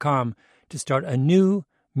 Musora.com, to start a new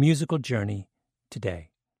musical journey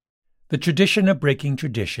today. The tradition of breaking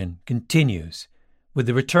tradition continues with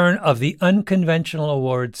the return of the Unconventional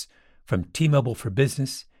Awards from T-Mobile for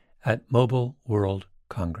Business at Mobile World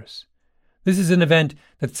Congress. This is an event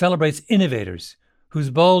that celebrates innovators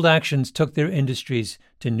whose bold actions took their industries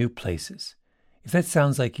to new places. If that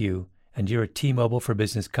sounds like you and you're a T-Mobile for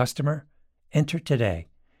Business customer, enter today.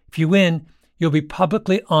 If you win, you'll be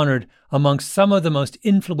publicly honored amongst some of the most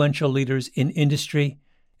influential leaders in industry.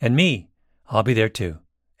 And me, I'll be there too.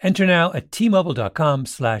 Enter now at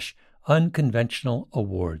T-Mobile.com/unconventional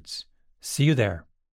awards. See you there.